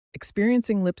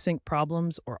Experiencing lip sync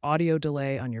problems or audio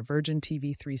delay on your Virgin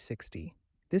TV 360.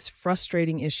 This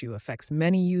frustrating issue affects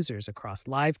many users across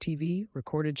live TV,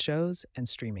 recorded shows, and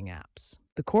streaming apps.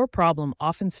 The core problem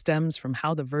often stems from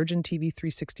how the Virgin TV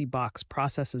 360 box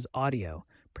processes audio,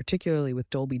 particularly with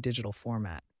Dolby Digital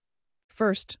format.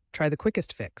 First, try the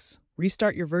quickest fix.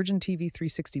 Restart your Virgin TV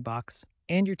 360 box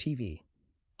and your TV.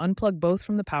 Unplug both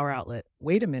from the power outlet,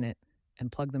 wait a minute, and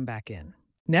plug them back in.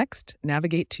 Next,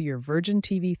 navigate to your Virgin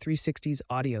TV 360's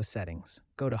audio settings.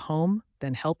 Go to Home,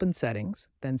 then Help and Settings,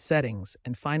 then Settings,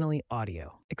 and finally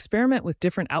Audio. Experiment with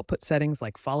different output settings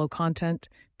like Follow Content,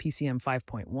 PCM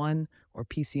 5.1, or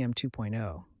PCM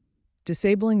 2.0.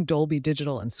 Disabling Dolby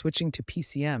Digital and switching to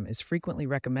PCM is frequently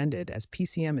recommended as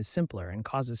PCM is simpler and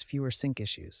causes fewer sync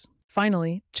issues.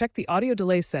 Finally, check the audio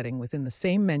delay setting within the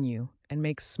same menu and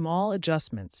make small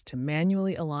adjustments to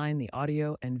manually align the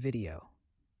audio and video.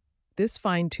 This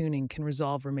fine-tuning can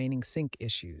resolve remaining sync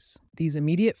issues. These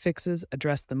immediate fixes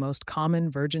address the most common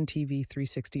Virgin TV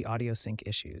 360 audio sync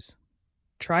issues.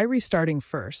 Try restarting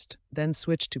first, then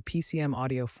switch to PCM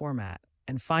audio format,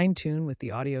 and fine-tune with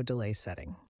the audio delay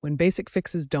setting. When basic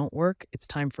fixes don't work, it's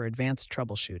time for advanced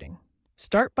troubleshooting.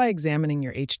 Start by examining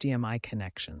your HDMI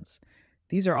connections.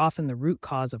 These are often the root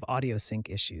cause of audio sync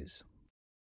issues.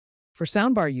 For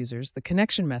soundbar users, the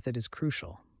connection method is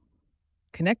crucial.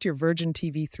 Connect your Virgin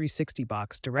TV 360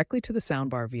 box directly to the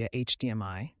soundbar via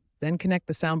HDMI, then connect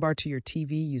the soundbar to your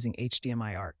TV using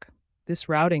HDMI ARC. This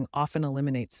routing often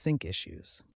eliminates sync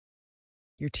issues.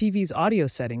 Your TV's audio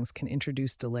settings can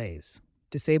introduce delays.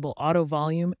 Disable auto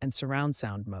volume and surround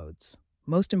sound modes.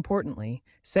 Most importantly,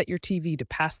 set your TV to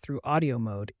pass-through audio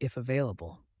mode if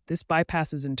available. This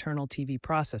bypasses internal TV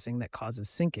processing that causes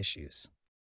sync issues.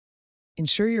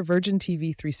 Ensure your Virgin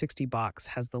TV 360 box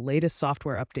has the latest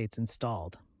software updates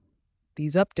installed.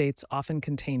 These updates often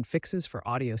contain fixes for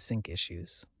audio sync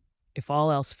issues. If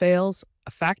all else fails,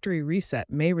 a factory reset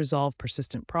may resolve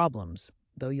persistent problems,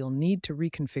 though you'll need to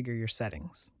reconfigure your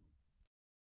settings.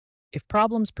 If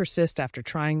problems persist after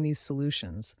trying these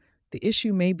solutions, the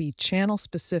issue may be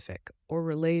channel-specific or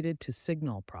related to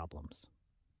signal problems.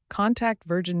 Contact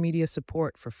Virgin Media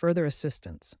Support for further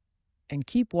assistance, and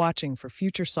keep watching for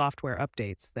future software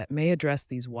updates that may address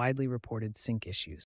these widely reported sync issues.